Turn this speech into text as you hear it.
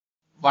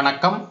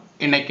வணக்கம்.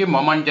 இன்னைக்கு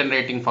moment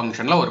generating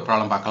ஃபங்க்ஷன்ல ஒரு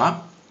ப்ராப்ளம் பார்க்கலாம்.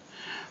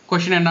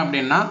 क्वेश्चन என்ன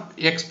அப்படினா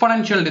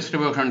எக்ஸ்போனென்ஷியல்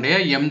டிஸ்ட்ரிபியூஷன் உடைய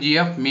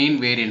mgf மீன்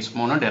வேரியன்ஸ்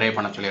மூணு டிரைவ்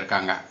பண்ண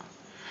சொல்லிருக்காங்க.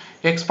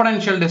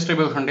 எக்ஸ்போனென்ஷியல்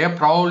டிஸ்ட்ரிபியூஷன் உடைய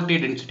ப்ராபபிலிட்டி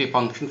டென்சிட்டி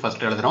ஃபங்க்ஷன்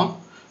ஃபர்ஸ்ட் எழுதுறோம்.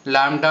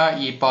 lambda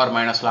e power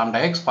minus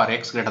lambda x for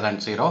x greater than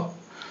 0.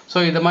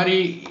 So இது மாதிரி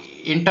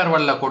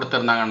இன்டர்வல்ல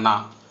கொடுத்திருந்தாங்கன்னா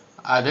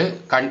அது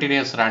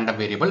continuous random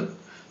variable.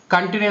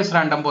 Continuous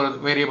random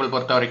variable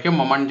பொறுத்த வரைக்கும்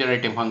moment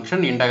generating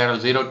function integral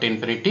 0 to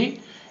infinity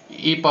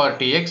e power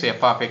tx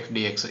f of x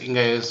dx.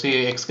 இங்க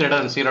x greater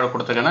than 0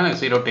 கொடுத்திருக்கேன்னா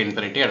 0 to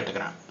infinity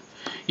எடுத்துக்கிறேன்.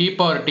 e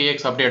power tx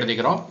அப்படி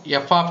எடுத்துக்கிறோம்.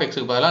 f of x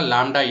க்கு பதிலா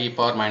lambda e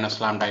power minus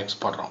lambda x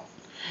போடுறோம்.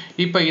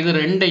 இப்போ இது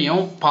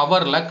ரெண்டையும்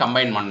பவர்ல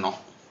கம்பைன் பண்ணோம்.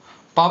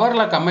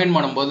 பவர்ல கம்பைன்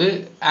பண்ணும்போது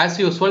as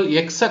usual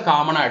x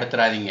காமனா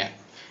எடுத்துறாதீங்க.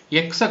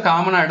 x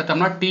காமனா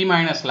எடுத்தோம்னா t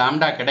minus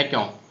lambda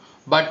கிடைக்கும்.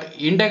 பட்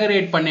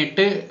இன்டகிரேட்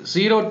பண்ணிட்டு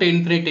 0 to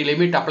infinity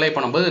லிமிட் அப்ளை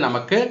பண்ணும்போது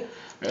நமக்கு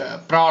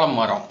ப்ராப்ளம்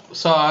வரும்.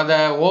 ஸோ அதை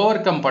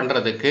ஓவர் கம்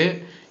பண்ணுறதுக்கு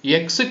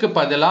எக்ஸுக்கு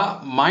பதிலாக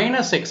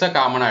மைனஸ் எக்ஸை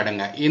காமனாக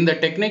எடுங்க. இந்த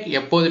டெக்னிக்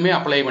எப்போதுமே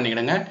அப்ளை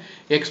பண்ணிக்கிடுங்க.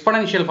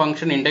 எக்ஸ்போனென்ஷியல்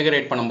ஃபங்க்ஷன்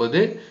இன்டகிரேட் பண்ணும்போது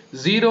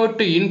 0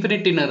 to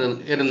infinity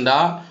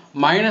இருந்தால்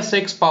மைனஸ்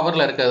எக்ஸ்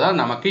பவரில் இருக்கிறது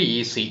தான் நமக்கு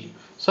ஈஸி.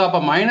 ஸோ அப்போ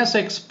மைனஸ்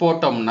எக்ஸ்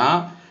போட்டோம்னா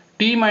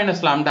டி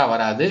மைனஸ் லாம்டா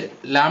வராது,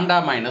 லாம்டா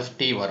மைனஸ்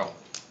டி வரும்.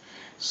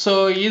 ஸோ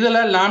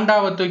இதில்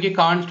லாம்டாவை தூக்கி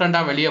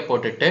கான்ஸ்டண்ட்டாக வெளியே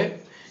போட்டுட்டு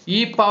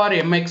e power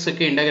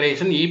எம்எக்ஸுக்கு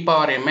integration e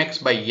power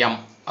MX by M.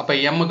 அப்போ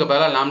எம்முக்கு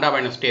பதிலாக லாம்டா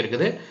மைனஸ் டி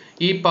இருக்குது.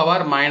 E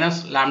power minus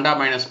lambda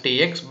minus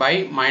dx by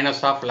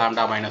minus of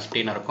lambda minus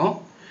டின்னு இருக்கும்.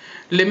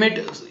 லிமிட்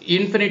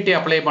இன்ஃபினிட்டி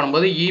அப்ளை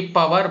பண்ணும்போது இ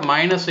பவர்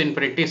மைனஸ்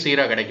இன்ஃபினிட்டி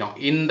 0 கிடைக்கும்.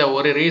 இந்த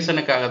ஒரு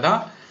ரீசனுக்காக தான்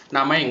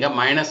நம்ம இங்கே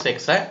மைனஸ்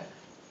எக்ஸை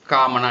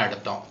காமனாக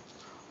எடுத்தோம்.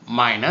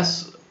 மைனஸ்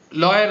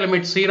லோயர்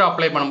லிமிட் 0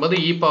 அப்ளை பண்ணும்போது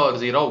இ பவர்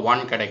 0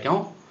 1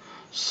 கிடைக்கும்.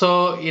 ஸோ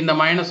இந்த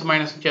மைனஸ்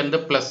மைனஸ் சேர்ந்து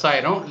ப்ளஸ்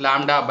ஆயிரும்.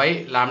 Lambda by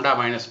lambda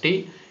minus D,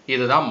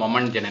 இதுதான்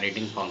மொமெண்ட்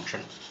ஜெனரேட்டிங்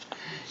ஃபங்க்ஷன்.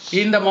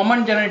 இந்த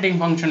moment generating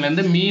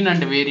ஃபங்க்ஷன்லேருந்து mean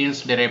and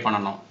variance drive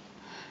பண்ணணும்.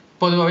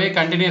 பொதுவாகவே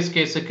கண்டினியூஸ்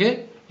கேஸுக்கு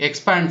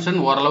எக்ஸ்பான்ஷன்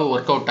ஓரளவு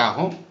ஒர்க் அவுட்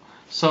ஆகும்.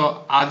 ஸோ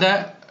அதை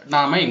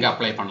நாம் இங்கே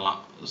அப்ளை பண்ணலாம்.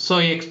 ஸோ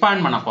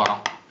எக்ஸ்பாண்ட் பண்ண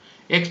போகிறோம்.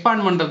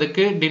 எக்ஸ்பாண்ட்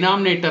பண்ணுறதுக்கு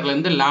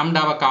டினாமினேட்டர்லேருந்து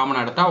லாம்டாவை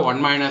காமன் எடுத்தால்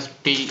 1 மைனஸ்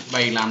டி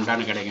பை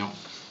லாம்டான்னு கிடைக்கும்.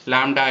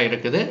 லாம்டா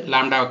இருக்குது,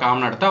 லாம்டாவை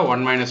காமன் எடுத்தால்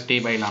 1 மைனஸ் டி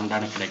பை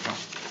லாம்டான்னு கிடைக்கும்.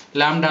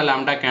 லாம்டா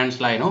லாம்டா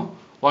கேன்சல் ஆயிரும்.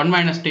 1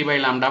 மைனஸ் டி பை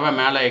லாம்டாவை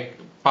மேலே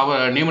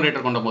பவர்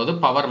நியூமரேட்டர் கொண்டு போது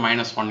பவர்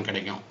மைனஸ் 1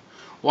 கிடைக்கும்.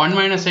 1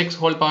 minus x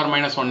whole power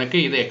minus 1க்கு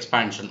இது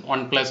expansion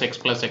 1 plus x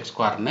plus x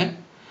squareன்னு.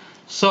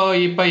 So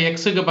இப்போ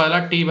xக்கு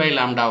பதிலாக t by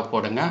lambda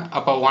போடுங்க.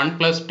 அப்போ 1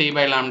 plus t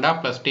by lambda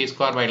plus t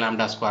square by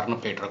lambda squareன்னு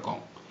போயிட்டுருக்கோம்.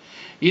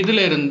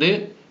 இதில் இருந்து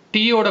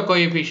t ஓட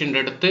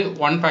கோஎஃபிஷியன்ட் எடுத்து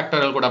 1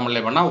 ஃபேக்டரியல் கூட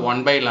மல்லே பண்ணால்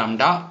 1 by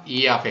lambda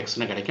e of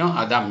xன்னு கிடைக்கும்.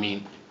 அதுதான்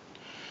மீன்.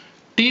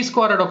 t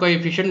ஸ்கொயரோட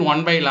கோஎஃபிஷியன்ட்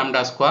 1 by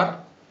lambda square,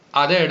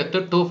 அதை எடுத்து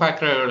 2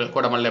 ஃபேக்டரியல்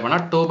கூட மல்லே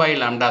பண்ணால் 2 by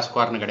lambda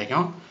squareன்னு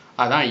கிடைக்கும்.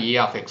 அதுதான் e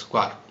of x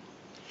square.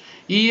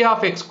 e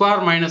of x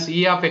square minus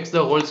e of x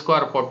the whole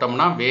square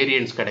போட்டோம்னா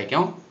வேரியன்ஸ்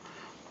கிடைக்கும்.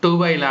 2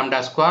 by lambda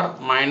square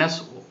minus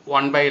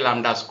 1 by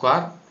lambda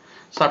square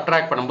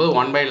subtract பண்ணும்போது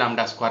 1 by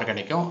lambda square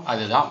கிடைக்கும்.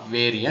 அதுதான்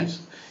வேரியன்ஸ்.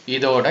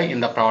 இதோட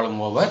இந்த ப்ராப்ளம்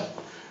ஓவர்.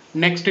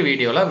 நெக்ஸ்ட்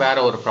வீடியோவில் வேற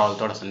ஒரு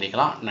ப்ராப்ளத்தோட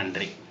சந்திக்கலாம்.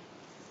 நன்றி.